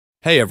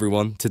Hey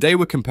everyone, today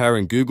we're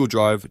comparing Google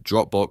Drive,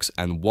 Dropbox,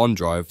 and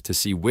OneDrive to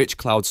see which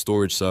cloud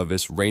storage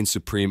service reigns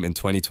supreme in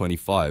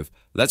 2025.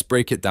 Let's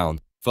break it down.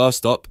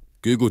 First up,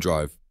 Google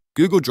Drive.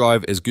 Google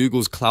Drive is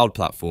Google's cloud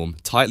platform,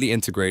 tightly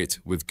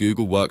integrated with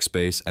Google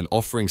Workspace and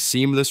offering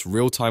seamless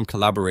real-time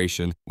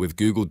collaboration with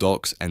Google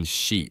Docs and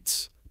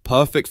Sheets.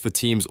 Perfect for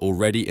teams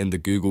already in the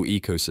Google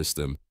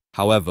ecosystem.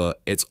 However,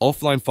 its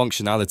offline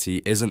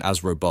functionality isn't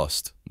as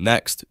robust.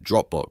 Next,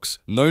 Dropbox.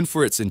 Known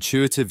for its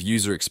intuitive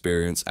user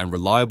experience and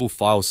reliable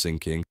file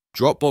syncing,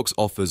 Dropbox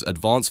offers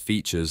advanced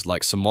features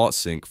like Smart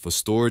Sync for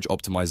storage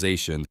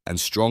optimization and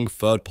strong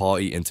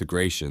third-party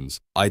integrations,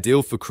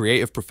 ideal for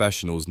creative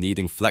professionals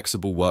needing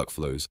flexible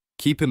workflows.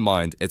 Keep in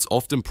mind, it's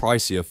often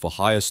pricier for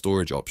higher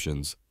storage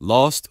options.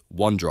 Last,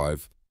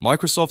 OneDrive.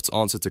 Microsoft's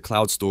answer to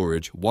cloud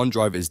storage,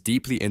 OneDrive is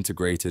deeply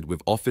integrated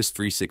with Office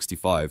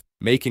 365,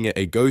 making it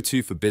a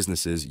go-to for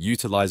businesses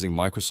utilizing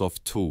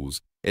Microsoft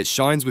tools. It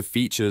shines with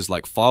features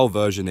like file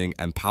versioning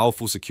and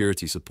powerful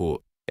security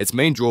support. Its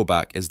main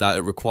drawback is that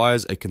it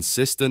requires a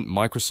consistent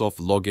Microsoft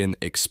login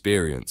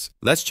experience.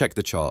 Let's check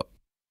the chart.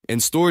 In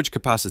storage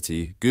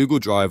capacity, Google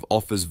Drive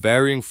offers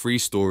varying free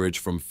storage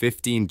from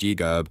 15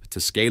 GB to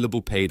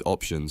scalable paid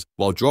options,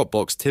 while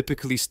Dropbox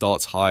typically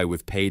starts high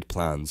with paid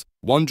plans.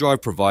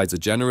 OneDrive provides a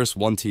generous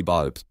 1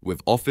 TB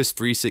with Office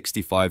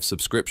 365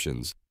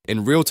 subscriptions.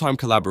 In real-time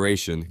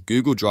collaboration,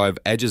 Google Drive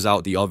edges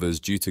out the others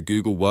due to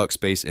Google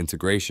Workspace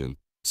integration.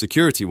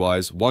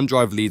 Security-wise,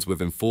 OneDrive leads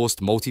with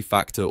enforced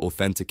multi-factor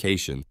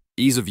authentication.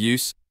 Ease of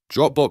use,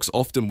 Dropbox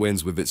often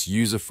wins with its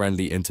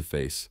user-friendly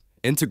interface.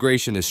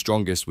 Integration is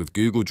strongest with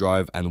Google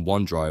Drive and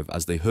OneDrive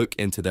as they hook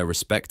into their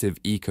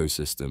respective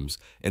ecosystems.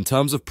 In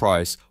terms of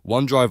price,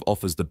 OneDrive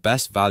offers the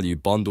best value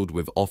bundled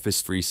with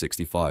Office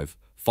 365.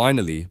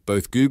 Finally,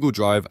 both Google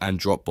Drive and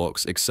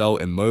Dropbox excel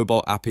in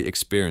mobile app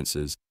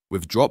experiences,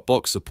 with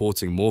Dropbox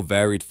supporting more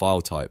varied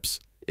file types.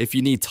 If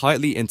you need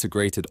tightly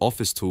integrated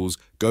Office tools,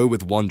 go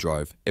with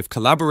OneDrive. If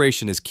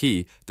collaboration is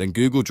key, then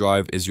Google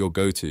Drive is your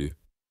go-to.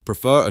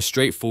 Prefer a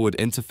straightforward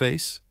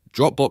interface?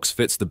 Dropbox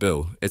fits the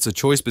bill. It's a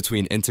choice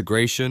between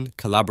integration,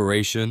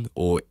 collaboration,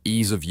 or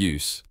ease of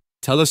use.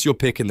 Tell us your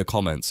pick in the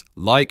comments.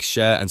 Like,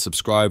 share, and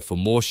subscribe for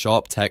more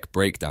sharp tech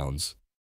breakdowns.